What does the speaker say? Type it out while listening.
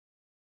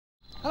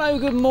Hello,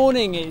 good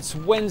morning. It's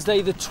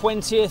Wednesday the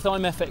 20th.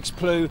 I'm FX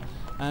Plu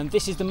and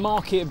this is the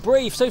market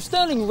brief. So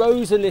sterling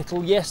rose a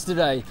little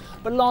yesterday,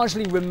 but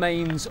largely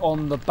remains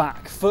on the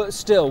back foot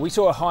still. We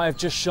saw a high of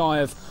just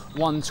shy of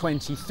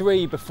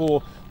 123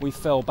 before we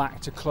fell back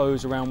to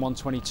close around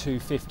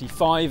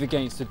 122.55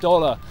 against the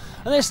dollar.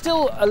 And there's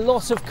still a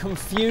lot of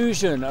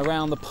confusion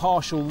around the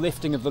partial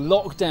lifting of the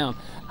lockdown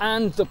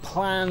and the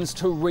plans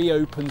to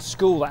reopen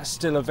school. That's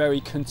still a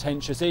very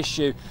contentious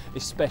issue,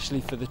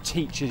 especially for the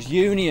teachers'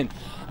 union.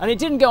 And it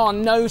didn't go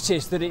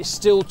unnoticed that it's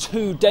still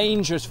too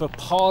dangerous for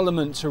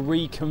Parliament to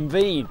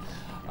reconvene.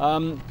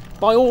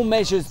 By all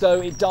measures though,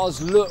 it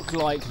does look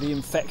like the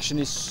infection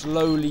is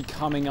slowly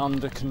coming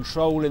under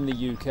control in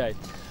the UK.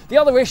 The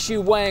other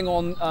issue weighing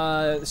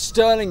on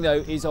sterling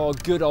though is our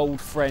good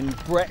old friend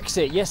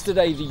Brexit.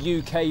 Yesterday the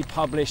UK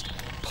published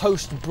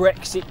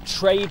post-Brexit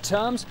trade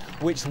terms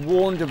which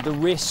warned of the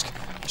risk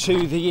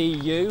to the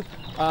EU,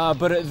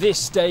 but at this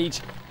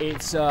stage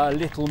it's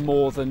little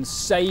more than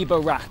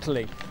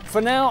sabre-rattling. For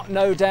now,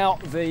 no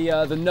doubt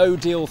the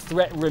no-deal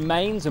threat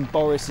remains and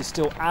Boris is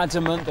still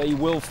adamant that he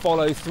will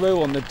follow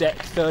through on the DEC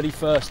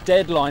 31st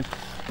deadline.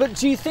 But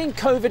do you think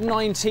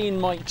COVID-19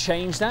 might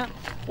change that?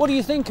 What do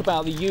you think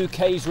about the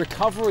UK's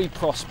recovery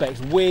prospects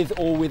with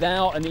or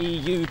without an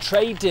EU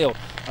trade deal?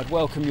 I'd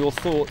welcome your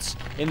thoughts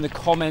in the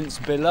comments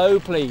below,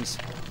 please.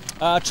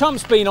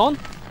 Trump's been on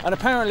and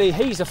apparently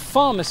he's a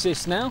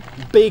pharmacist now,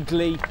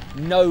 bigly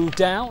no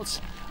doubt.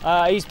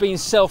 He's been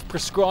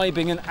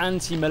self-prescribing an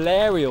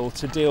anti-malarial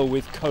to deal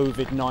with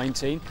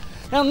COVID-19.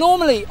 Now,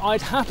 normally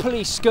I'd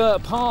happily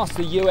skirt past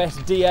the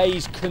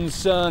USDA's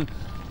concern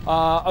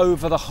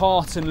over the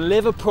heart and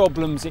liver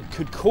problems it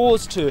could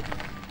cause to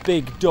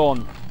Big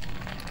Don.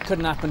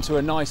 Couldn't happen to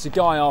a nicer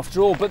guy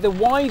after all, but the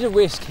wider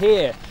risk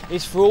here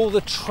is for all the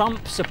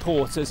Trump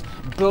supporters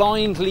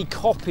blindly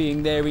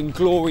copying their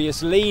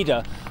inglorious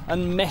leader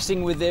and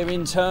messing with their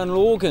internal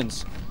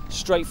organs.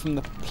 Straight from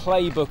the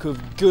playbook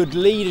of good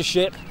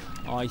leadership?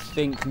 I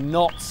think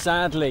not,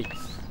 sadly.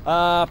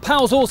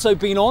 Powell's also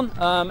been on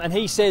and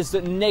he says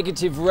that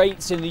negative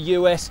rates in the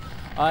US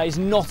is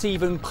not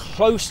even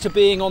close to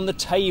being on the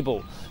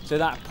table. So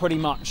that pretty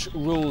much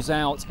rules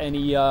out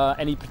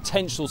any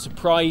potential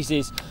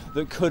surprises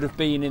that could have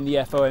been in the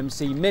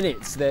FOMC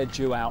minutes. They're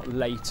due out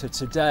later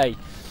today.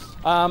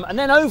 And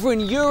then over in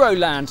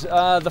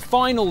Euroland, the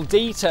final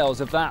details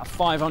of that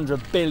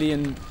 500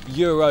 billion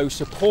euro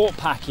support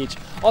package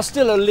are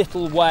still a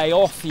little way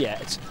off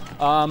yet,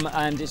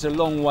 and it's a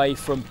long way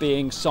from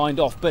being signed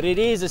off, but it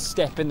is a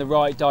step in the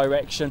right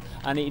direction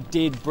and it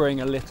did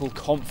bring a little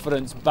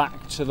confidence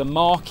back to the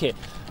market.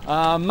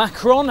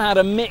 Macron had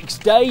a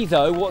mixed day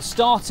though. What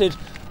started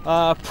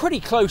pretty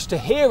close to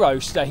hero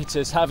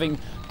status, having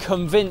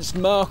convinced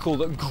Merkel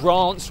that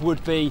grants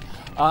would be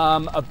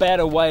a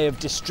better way of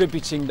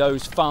distributing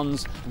those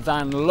funds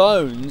than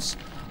loans.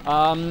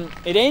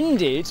 It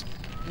ended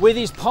with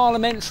his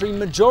parliamentary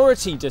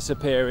majority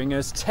disappearing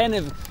as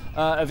 10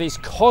 of his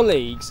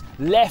colleagues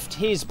left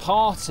his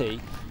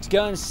party to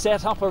go and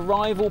set up a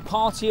rival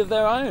party of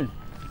their own.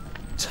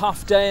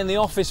 Tough day in the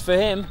office for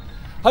him.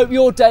 Hope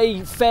your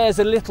day fares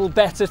a little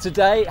better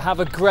today. Have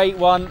a great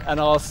one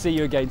and I'll see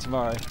you again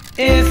tomorrow.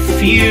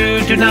 If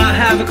you do not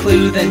have a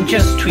clue, then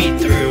just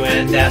tweet through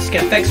and ask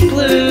FX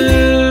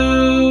Blue.